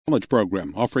College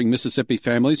program, offering Mississippi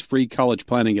families free college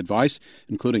planning advice,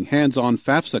 including hands-on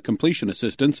FAFSA completion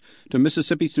assistance to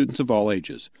Mississippi students of all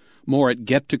ages. More at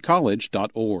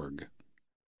gettocollege.org.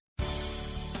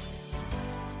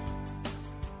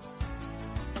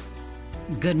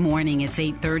 Good morning. It's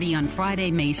 8:30 on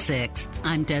Friday, May 6th.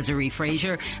 I'm Desiree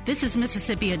Frazier. This is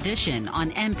Mississippi Edition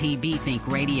on MPB Think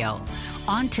Radio.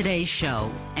 On today's show,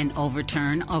 an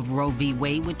overturn of Roe v.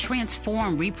 Wade would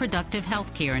transform reproductive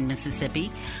health care in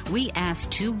Mississippi. We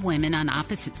asked two women on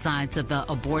opposite sides of the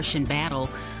abortion battle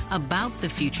about the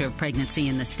future of pregnancy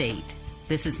in the state.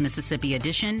 This is Mississippi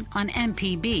Edition on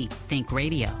MPB Think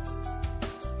Radio.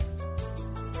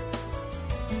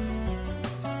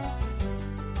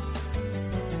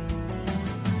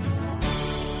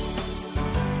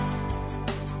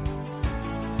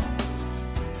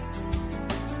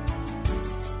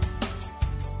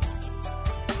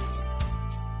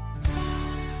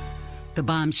 The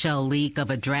bombshell leak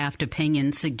of a draft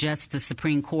opinion suggests the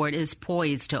Supreme Court is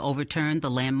poised to overturn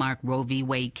the landmark Roe v.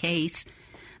 Wade case.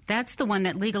 That's the one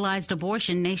that legalized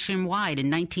abortion nationwide in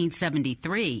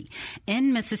 1973.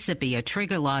 In Mississippi, a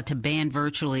trigger law to ban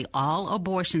virtually all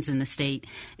abortions in the state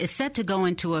is set to go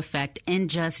into effect in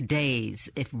just days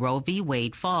if Roe v.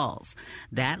 Wade falls.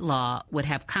 That law would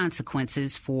have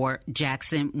consequences for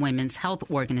Jackson Women's Health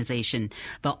Organization,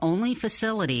 the only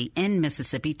facility in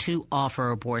Mississippi to offer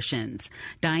abortions.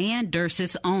 Diane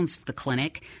Dursis owns the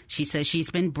clinic. She says she's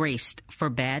been braced for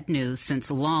bad news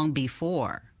since long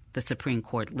before the Supreme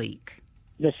Court leak.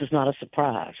 This is not a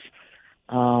surprise.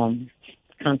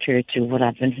 Contrary to what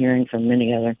I've been hearing from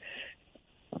many other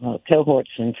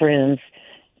cohorts and friends,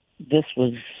 this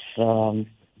was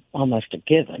almost a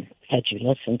given. Had you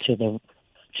listened to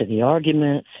the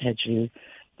arguments, had you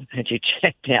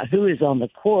checked out who is on the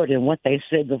court and what they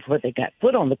said before they got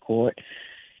put on the court,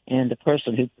 and the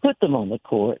person who put them on the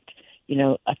court,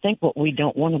 I think what we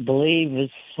don't want to believe is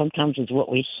sometimes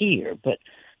what we hear, but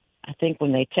I think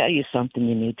when they tell you something,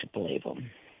 you need to believe them.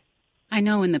 I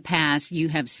know in the past you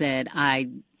have said, I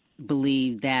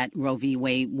believe that Roe v.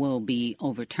 Wade will be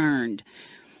overturned.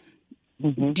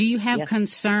 Mm-hmm. Do you have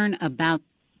concern about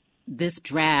this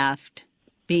draft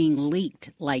being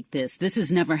leaked like this? This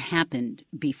has never happened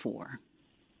before.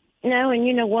 No, and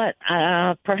you know what?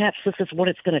 Perhaps this is what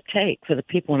it's going to take for the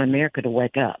people in America to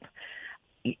wake up.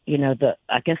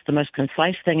 I guess the most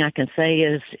concise thing I can say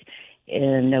is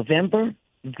in November,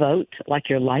 vote like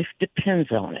your life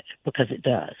depends on it, because it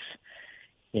does.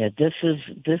 This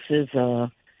is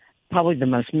probably the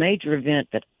most major event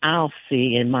that I'll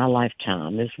see in my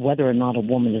lifetime, is whether or not a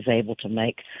woman is able to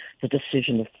make the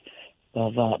decision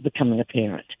of becoming a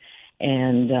parent.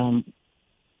 And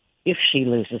if she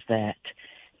loses that,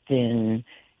 then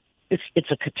it's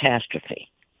a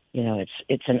catastrophe.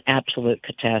 It's an absolute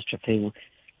catastrophe.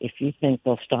 If you think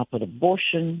they'll stop at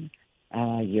abortion,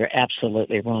 you're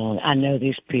absolutely wrong. I know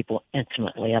these people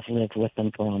intimately. I've lived with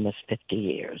them for almost 50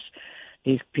 years.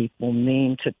 These people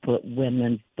mean to put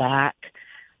women back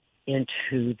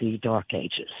into the dark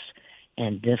ages.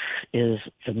 And this is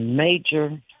the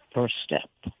major first step.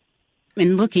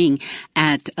 In looking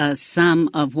at some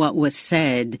of what was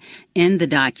said in the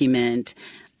document,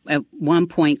 at one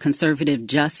point, conservative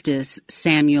Justice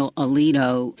Samuel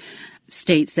Alito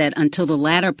states that until the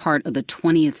latter part of the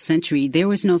 20th century, there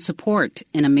was no support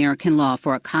in American law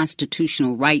for a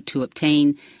constitutional right to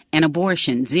obtain an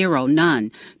abortion. Zero,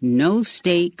 none. No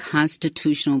state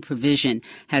constitutional provision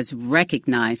has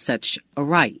recognized such a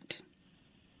right.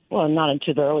 Well, not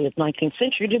until the early 19th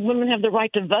century did women have the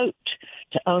right to vote,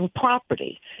 to own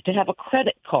property, to have a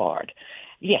credit card.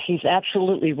 Yeah, he's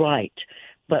absolutely right.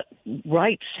 But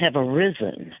rights have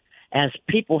arisen as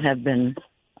people have been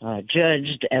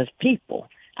judged as people.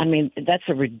 I mean, that's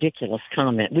a ridiculous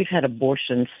comment. We've had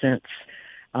abortion since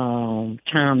time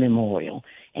immemorial,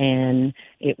 and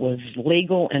it was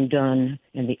legal and done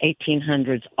in the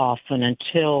 1800s often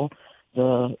until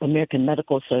the American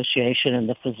Medical Association and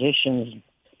the physicians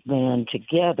ran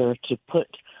together to put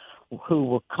who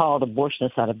were called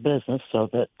abortionists out of business so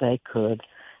that they could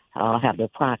have their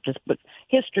practice. But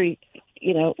history,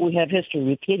 we have history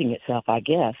repeating itself, I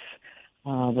guess.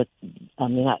 But I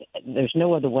mean, there's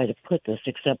no other way to put this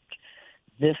except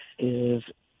this is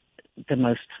the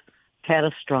most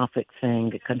catastrophic thing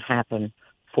that can happen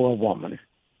for a woman,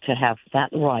 to have that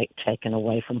right taken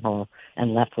away from her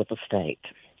and left with the state.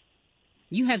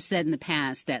 You have said in the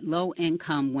past that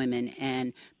low-income women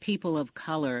and people of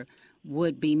color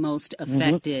would be most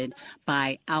affected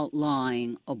by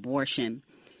outlawing abortion.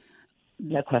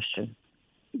 No question.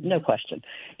 No question.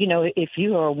 If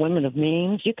you are a woman of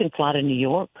means, you can fly to New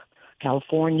York,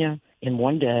 California in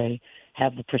one day,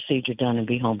 have the procedure done, and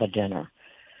be home by dinner.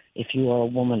 if you are a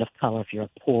woman of color, if you're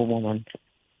a poor woman,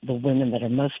 the women that are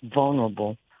most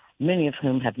vulnerable, many of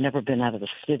whom have never been out of the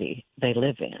city they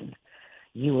live in,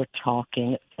 you are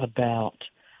talking about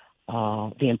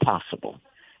the impossible.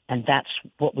 And that's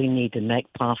what we need to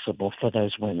make possible for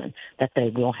those women, that they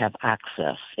will have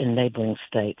access in neighboring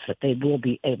states, that they will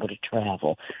be able to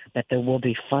travel, that there will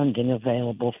be funding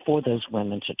available for those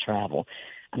women to travel.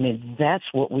 I mean, that's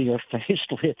what we are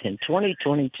faced with in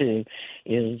 2022,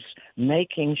 is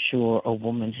making sure a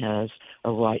woman has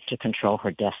a right to control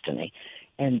her destiny.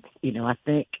 And, I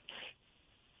think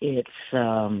it's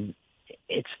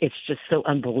just so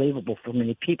unbelievable for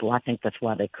many people. I think that's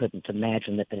why they couldn't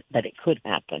imagine that it could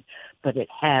happen. But it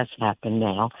has happened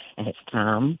now, and it's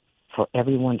time for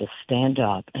everyone to stand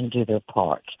up and do their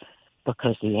part,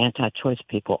 because the anti-choice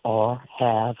people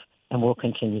have, and will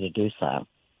continue to do so.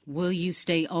 Will you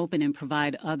stay open and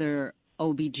provide other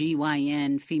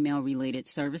OBGYN female-related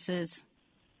services?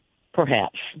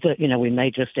 Perhaps. We may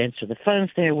just answer the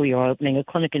phones there. We are opening a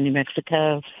clinic in New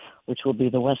Mexico, which will be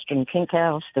the Western Pink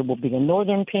House. There will be a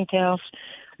Northern Pink House.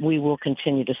 We will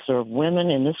continue to serve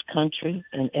women in this country,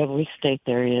 in every state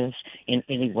there is, in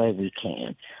any way we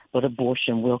can. But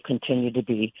abortion will continue to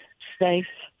be safe.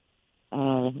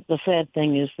 The sad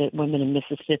thing is that women in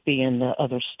Mississippi and the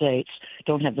other states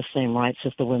don't have the same rights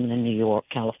as the women in New York,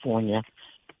 California,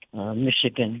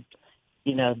 Michigan.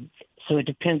 So it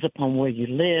depends upon where you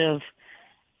live,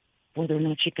 whether or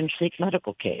not you can seek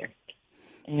medical care.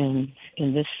 And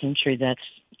in this century, that's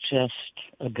just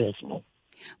abysmal.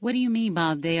 What do you mean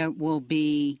by there will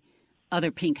be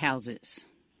other pink houses?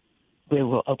 We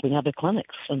will open other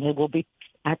clinics, and they will be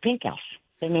our pink house.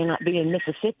 They may not be in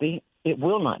Mississippi. It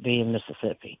will not be in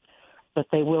Mississippi, but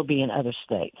they will be in other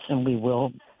states, and we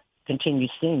will continue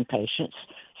seeing patients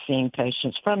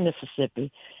from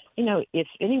Mississippi. If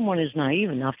anyone is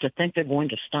naive enough to think they're going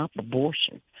to stop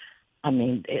abortion, I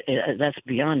mean, that's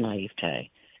beyond naivete.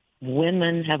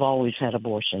 Women have always had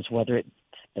abortions, whether it's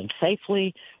been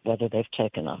safely, whether they've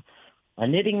taken a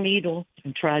knitting needle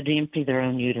and tried to empty their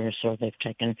own uterus, or they've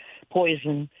taken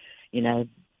poison.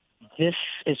 This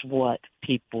is what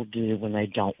people do when they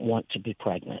don't want to be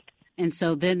pregnant. And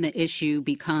so then the issue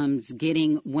becomes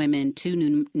getting women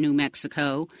to New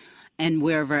Mexico and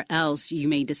wherever else you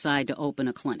may decide to open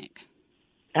a clinic.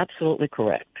 Absolutely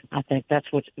correct. I think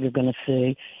that's what you're going to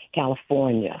see.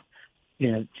 California,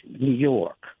 New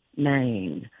York,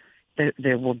 Maine.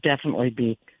 There will definitely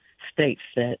be states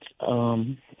that,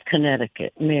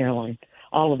 Connecticut, Maryland,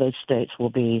 all of those states will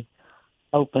be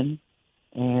open.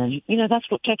 And, that's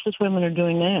what Texas women are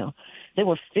doing now. There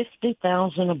were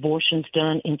 50,000 abortions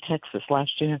done in Texas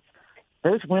last year.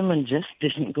 Those women just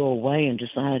didn't go away and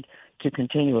decide to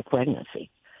continue a pregnancy.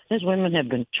 Those women have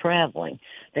been traveling.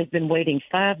 They've been waiting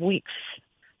 5 weeks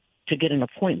to get an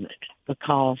appointment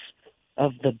because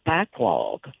of the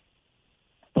backlog,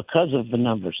 because of the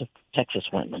numbers of Texas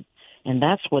women. And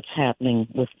that's what's happening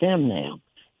with them now.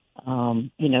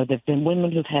 There have been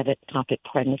women who've had ectopic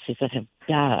pregnancies that have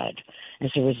died as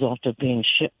a result of being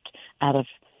shipped out of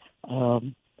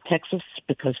Texas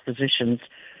because physicians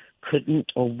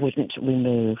couldn't or wouldn't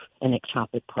remove an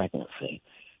ectopic pregnancy.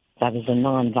 That is a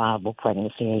non-viable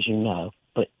pregnancy, as you know,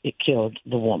 but it killed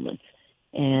the woman.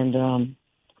 And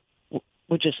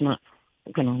we're just not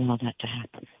going to allow that to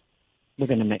happen. We're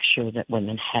going to make sure that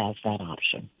women have that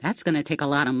option. That's going to take a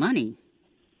lot of money.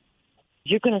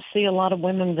 You're going to see a lot of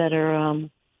women that are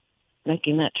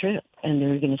making that trip, and there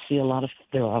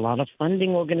are a lot of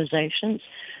funding organizations,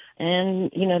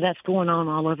 and that's going on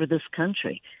all over this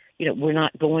country. We're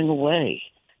not going away.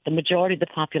 The majority of the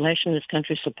population in this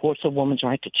country supports a woman's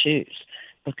right to choose,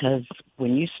 because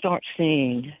when you start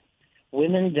seeing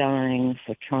women dying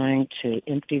for trying to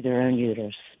empty their own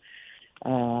uterus,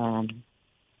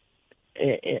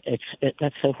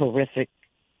 that's so horrific.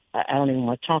 I don't even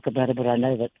want to talk about it, but I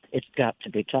know that it's got to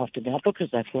be talked about because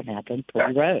that's what happened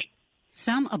per road.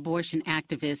 Some abortion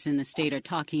activists in the state are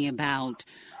talking about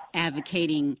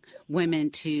advocating women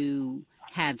to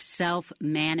have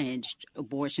self-managed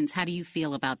abortions. How do you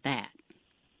feel about that?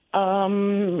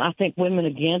 I think women,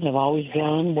 again, have always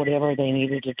done whatever they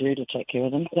needed to do to take care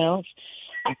of themselves.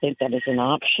 I think that is an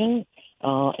option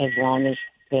as long as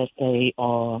that they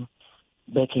are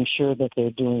making sure that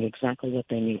they're doing exactly what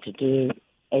they need to do,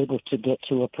 able to get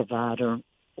to a provider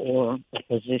or a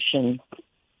physician.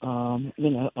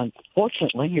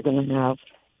 Unfortunately, you're going to have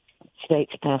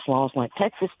states pass laws like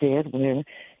Texas did where,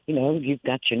 you've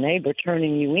got your neighbor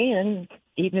turning you in,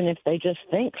 even if they just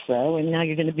think so, and now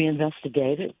you're going to be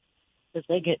investigated because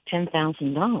they get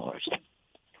 $10,000.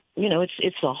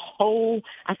 It's a whole,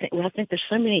 I think there's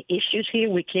so many issues here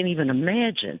we can't even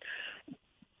imagine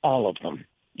all of them.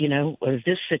 or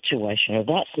this situation or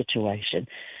that situation.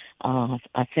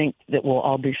 I think that we'll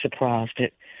all be surprised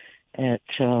at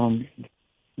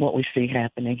what we see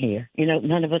happening here.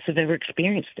 None of us have ever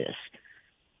experienced this.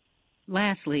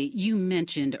 Lastly, you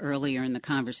mentioned earlier in the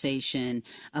conversation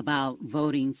about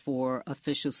voting for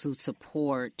officials who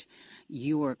support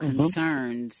your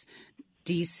concerns.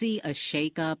 Do you see a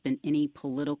shakeup in any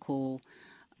political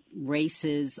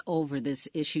races over this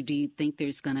issue? Do you think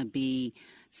there's going to be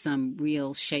some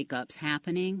real shakeups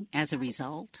happening as a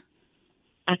result?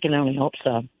 I can only hope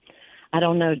so. I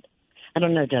don't know,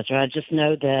 Desiree. I just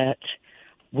know that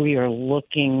we are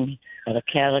looking at a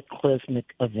cataclysmic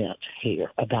event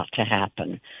here about to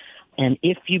happen. And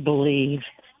if you believe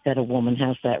that a woman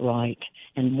has that right,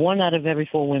 and 1 out of every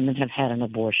 4 women have had an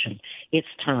abortion, it's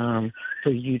time for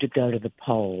you to go to the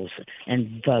polls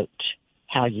and vote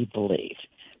how you believe,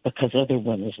 because other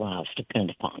women's lives depend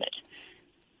upon it.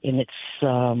 And it's,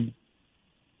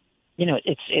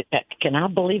 can I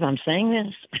believe I'm saying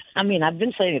this? I mean, I've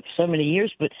been saying it for so many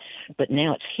years, but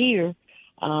now it's here.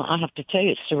 I have to tell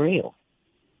you, it's surreal.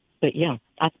 But yeah,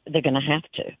 they're going to have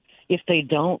to. If they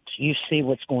don't, you see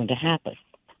what's going to happen.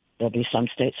 There'll be some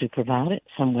states who provide it,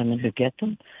 some women who get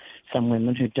them, some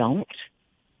women who don't.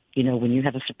 When you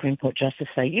have a Supreme Court justice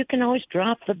say, you can always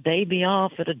drop the baby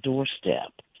off at a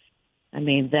doorstep. I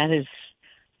mean, that's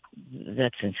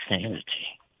insanity.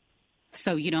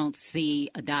 So you don't see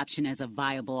adoption as a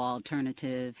viable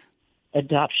alternative?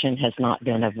 Adoption has not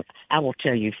been I will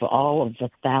tell you, for all of the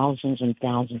thousands and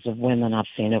thousands of women I've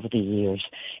seen over the years,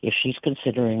 if she's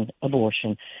considering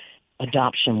abortion,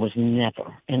 adoption was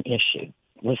never an issue,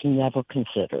 was never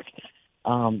considered.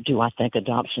 Do I think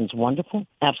adoption's wonderful?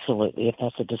 Absolutely, if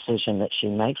that's a decision that she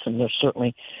makes, and there's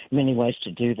certainly many ways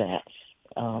to do that.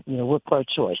 We're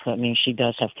pro-choice. That means she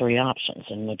does have 3 options,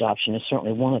 and adoption is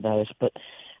certainly one of those, but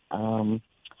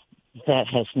that's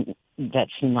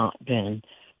not been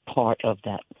part of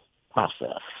that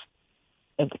process.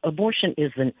 Abortion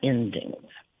is an ending.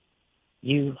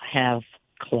 You have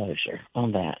closure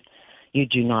on that. You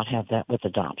do not have that with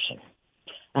adoption.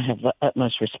 I have the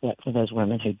utmost respect for those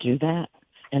women who do that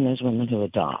and those women who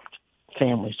adopt,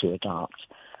 families who adopt.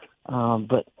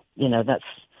 But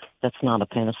that's not a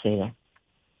panacea.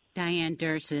 Diane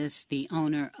Dersis, the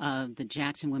owner of the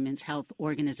Jackson Women's Health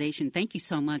Organization, thank you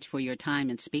so much for your time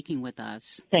and speaking with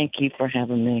us. Thank you for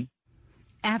having me.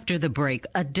 After the break,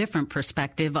 a different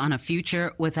perspective on a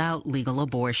future without legal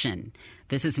abortion.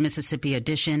 This is Mississippi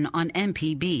Edition on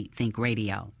MPB Think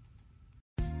Radio.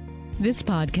 This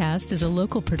podcast is a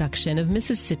local production of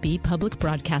Mississippi Public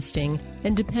Broadcasting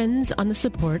and depends on the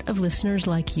support of listeners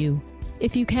like you.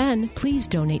 If you can, please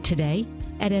donate today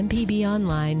at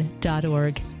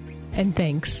mpbonline.org. And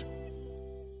thanks.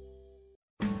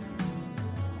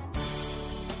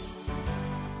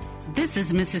 This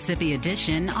is Mississippi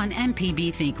Edition on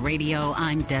MPB Think Radio.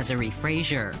 I'm Desiree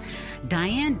Frazier.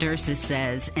 Diane Dersis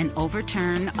says an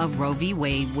overturn of Roe v.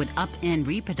 Wade would upend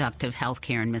reproductive health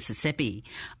care in Mississippi.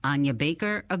 Anya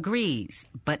Baker agrees,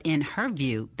 but in her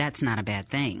view, that's not a bad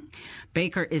thing.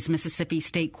 Baker is Mississippi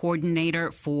State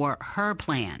Coordinator for Her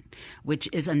Plan, which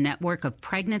is a network of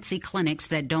pregnancy clinics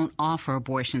that don't offer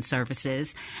abortion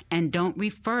services and don't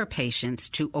refer patients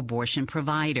to abortion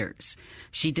providers.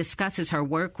 She discusses her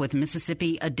work with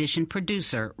Mississippi Edition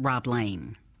producer Rob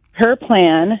Lane. Her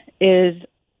Plan is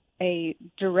a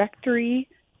directory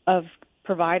of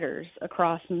providers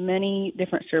across many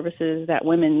different services that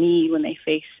women need when they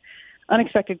face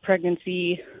unexpected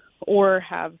pregnancy or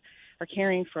are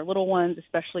caring for little ones,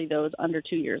 especially those under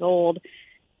 2 years old.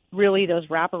 Really, those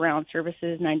wraparound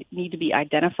services need to be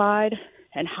identified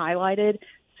and highlighted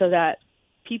so that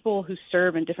people who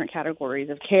serve in different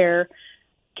categories of care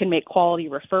can make quality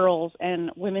referrals and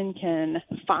women can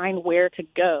find where to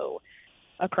go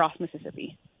across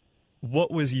Mississippi.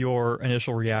 What was your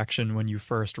initial reaction when you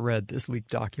first read this leaked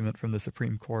document from the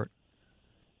Supreme Court?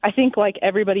 I think like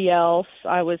everybody else,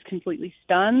 I was completely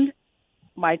stunned.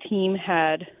 My team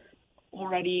had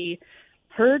already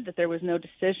heard that there was no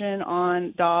decision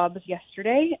on Dobbs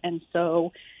yesterday, and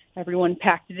so everyone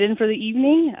packed it in for the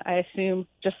evening, I assume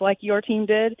just like your team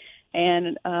did.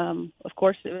 And, of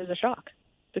course, it was a shock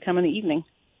to come in the evening.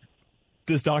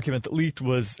 This document that leaked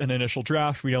was an initial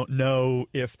draft. We don't know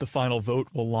if the final vote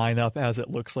will line up as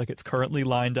it looks like it's currently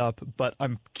lined up. But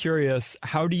I'm curious,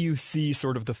 how do you see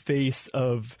sort of the face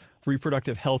of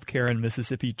reproductive health care in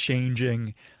Mississippi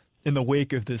changing in the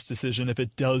wake of this decision if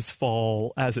it does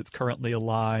fall as it's currently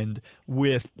aligned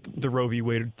with the Roe v.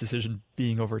 Wade decision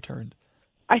being overturned?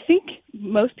 I think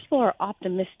most people are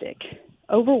optimistic.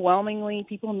 Overwhelmingly,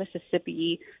 people in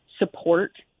Mississippi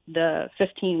support the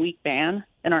 15-week ban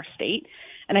in our state.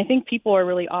 And I think people are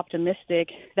really optimistic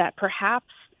that perhaps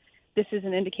this is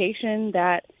an indication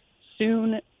that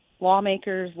soon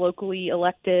lawmakers, locally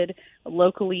elected,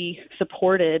 locally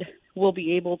supported, will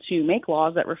be able to make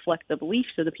laws that reflect the beliefs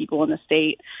of the people in the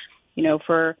state. You know,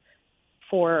 for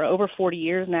over 40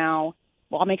 years now,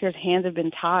 lawmakers' hands have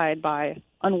been tied by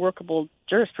unworkable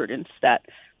jurisprudence that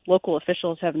local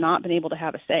officials have not been able to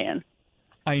have a say in.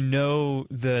 I know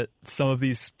that some of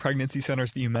these pregnancy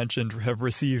centers that you mentioned have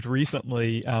received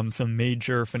recently some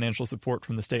major financial support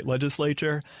from the state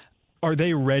legislature. Are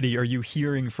they ready? Are you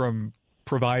hearing from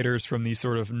providers from these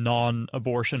sort of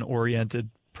non-abortion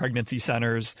oriented pregnancy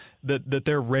centers that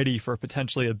they're ready for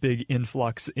potentially a big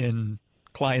influx in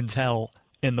clientele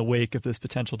in the wake of this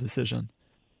potential decision?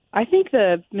 I think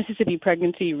the Mississippi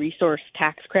Pregnancy Resource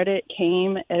Tax Credit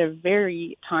came at a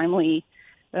very timely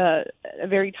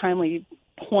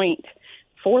point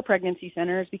for pregnancy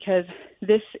centers, because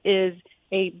this is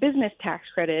a business tax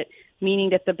credit,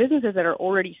 meaning that the businesses that are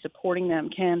already supporting them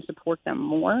can support them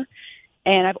more.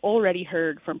 And I've already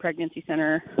heard from pregnancy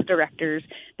center directors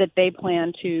that they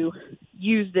plan to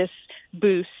use this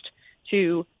boost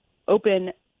to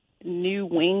open new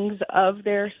wings of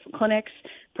their clinics,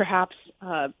 perhaps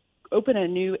open a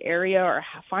new area or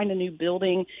find a new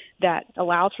building that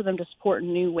allows for them to support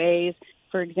in new ways.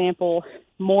 For example,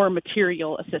 more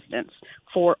material assistance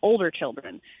for older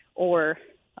children, or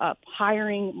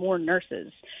hiring more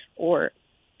nurses, or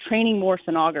training more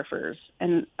sonographers.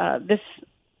 And this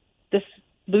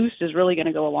boost is really going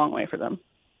to go a long way for them.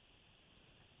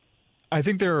 I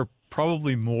think there are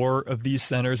probably more of these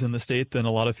centers in the state than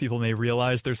a lot of people may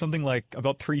realize. There's something like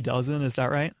about 3 dozen, is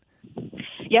that right?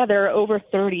 Yeah, there are over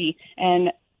 30,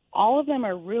 and all of them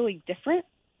are really different.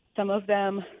 Some of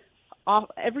them,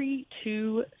 every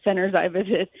 2 centers I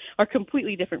visit are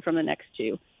completely different from the next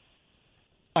 2.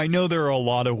 I know there are a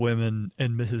lot of women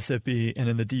in Mississippi and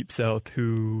in the Deep South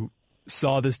who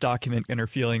saw this document and are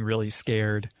feeling really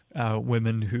scared.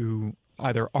 Women who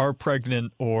either are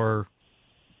pregnant or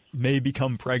may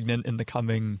become pregnant in the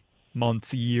coming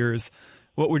months, years.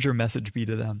 What would your message be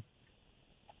to them?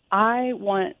 I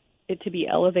want it to be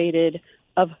elevated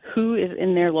of who is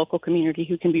in their local community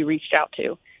who can be reached out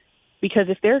to. Because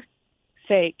if their,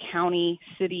 say, county,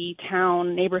 city,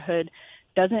 town, neighborhood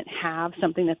doesn't have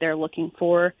something that they're looking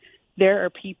for, there are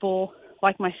people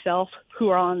like myself who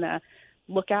are on the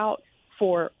lookout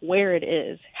for where it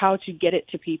is, how to get it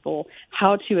to people,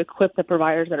 how to equip the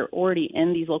providers that are already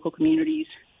in these local communities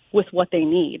with what they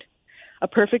need. A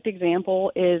perfect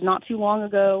example is not too long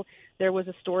ago, there was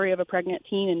a story of a pregnant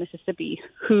teen in Mississippi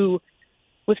who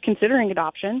was considering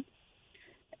adoption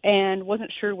and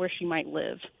wasn't sure where she might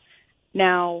live.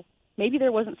 Now, maybe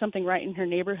there wasn't something right in her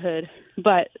neighborhood,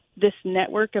 but this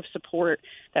network of support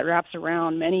that wraps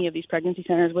around many of these pregnancy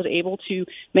centers was able to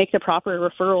make the proper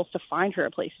referrals to find her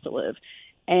a place to live.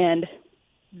 And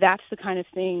that's the kind of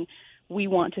thing we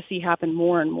want to see happen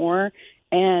more and more.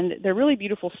 And they're really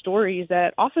beautiful stories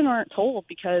that often aren't told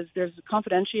because there's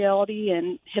confidentiality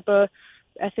and HIPAA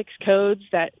ethics codes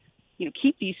that,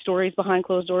 keep these stories behind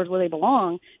closed doors where they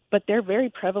belong, but they're very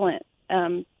prevalent.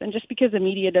 And just because the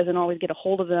media doesn't always get a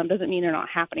hold of them doesn't mean they're not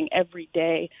happening every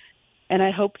day. And I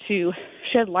hope to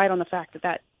shed light on the fact that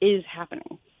that is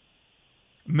happening.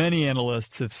 Many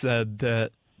analysts have said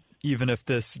that even if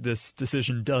this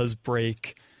decision does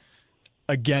break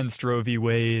against Roe v.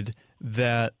 Wade,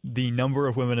 that the number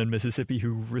of women in Mississippi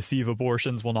who receive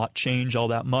abortions will not change all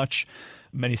that much.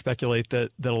 Many speculate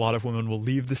that a lot of women will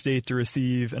leave the state to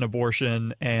receive an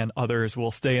abortion and others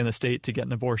will stay in the state to get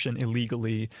an abortion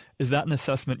illegally. Is that an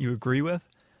assessment you agree with?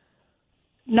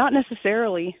 Not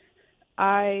necessarily.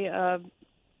 I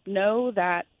know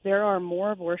that there are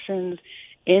more abortions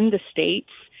in the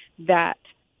states that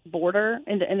border,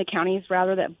 in the counties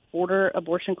rather, that border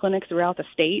abortion clinics throughout the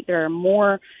state. There are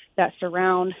more that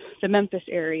surround the Memphis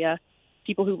area,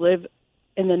 people who live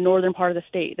in the northern part of the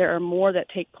state. There are more that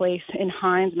take place in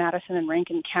Hinds, Madison, and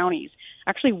Rankin counties.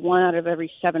 Actually, 1 out of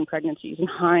every 7 pregnancies in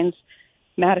Hinds,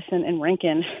 Madison, and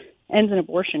Rankin ends in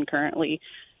abortion currently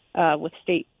with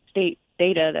state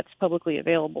data that's publicly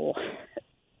available.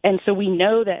 And so we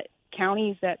know that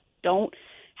counties that don't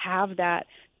have that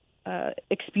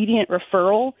expedient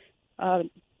referral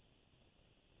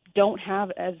don't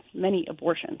have as many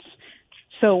abortions.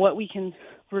 So what we can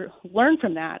learn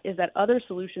from that is that other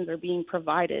solutions are being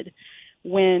provided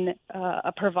when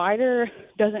a provider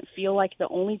doesn't feel like the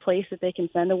only place that they can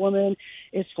send a woman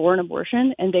is for an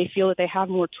abortion, and they feel that they have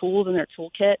more tools in their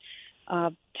toolkit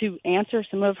to answer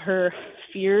some of her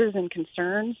fears and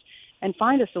concerns and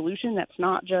find a solution that's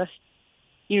not just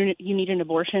you need an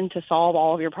abortion to solve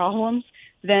all of your problems,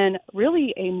 then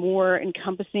really a more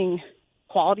encompassing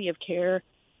quality of care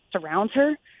surrounds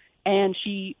her, and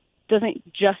she doesn't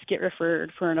just get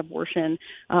referred for an abortion,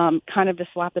 kind of to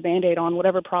slap the Band-Aid on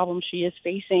whatever problem she is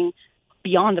facing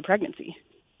beyond the pregnancy.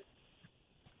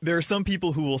 There are some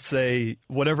people who will say,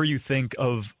 whatever you think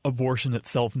of abortion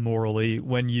itself morally,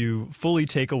 when you fully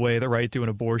take away the right to an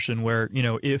abortion, where, you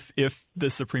know, if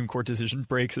the Supreme Court decision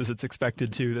breaks as it's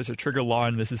expected to, there's a trigger law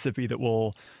in Mississippi that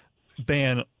will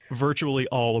ban virtually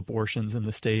all abortions in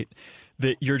the state,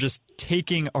 that you're just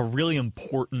taking a really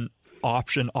important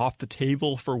option off the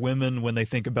table for women when they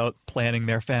think about planning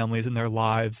their families and their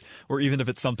lives, or even if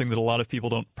it's something that a lot of people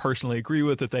don't personally agree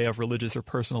with, that they have religious or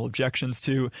personal objections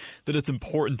to, that it's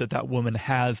important that that woman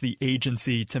has the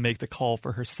agency to make the call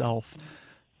for herself.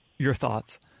 Your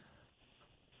thoughts?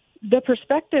 The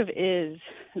perspective is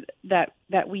that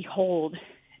we hold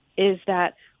is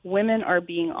that women are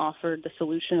being offered the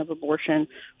solution of abortion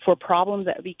for problems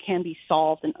that can be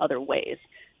solved in other ways,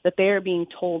 that they are being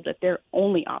told that their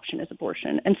only option is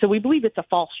abortion. And so we believe it's a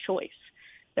false choice,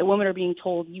 that women are being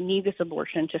told you need this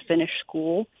abortion to finish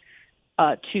school,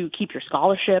 to keep your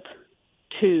scholarship,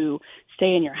 to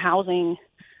stay in your housing.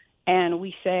 And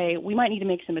we say we might need to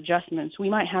make some adjustments. We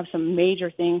might have some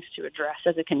major things to address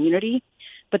as a community,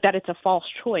 but that it's a false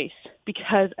choice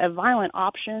because a violent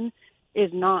option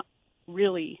is not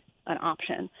really an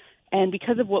option. And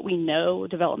because of what we know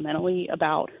developmentally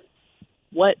about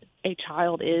what a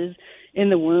child is in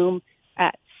the womb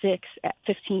at 6, at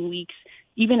 15 weeks,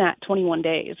 even at 21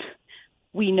 days,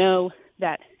 we know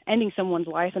that ending someone's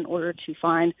life in order to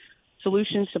find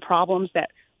solutions to problems that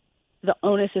the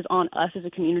onus is on us as a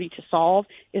community to solve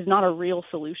is not a real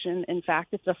solution. In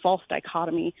fact, it's a false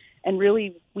dichotomy, and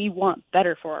really we want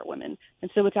better for our women. And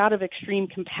so it's out of extreme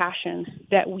compassion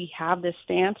that we have this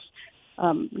stance,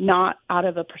 not out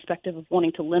of a perspective of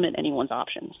wanting to limit anyone's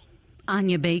options.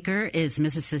 Anya Baker is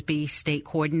Mississippi State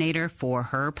Coordinator for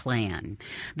Her Plan.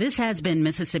 This has been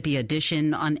Mississippi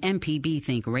Edition on MPB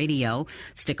Think Radio.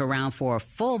 Stick around for a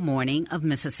full morning of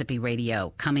Mississippi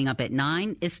Radio. Coming up at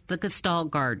 9, it's the Gestalt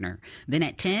Gardener. Then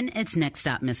at 10, it's Next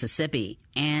Stop Mississippi.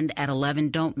 And at 11,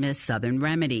 don't miss Southern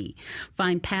Remedy.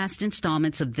 Find past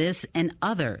installments of this and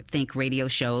other Think Radio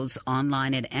shows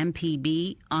online at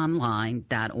mpbonline.org.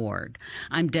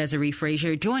 I'm Desiree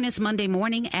Frazier. Join us Monday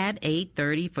morning at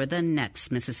 8:30 for the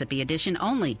next Mississippi Edition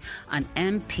only on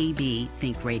MPB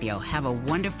Think Radio. Have a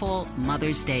wonderful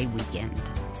Mother's Day weekend.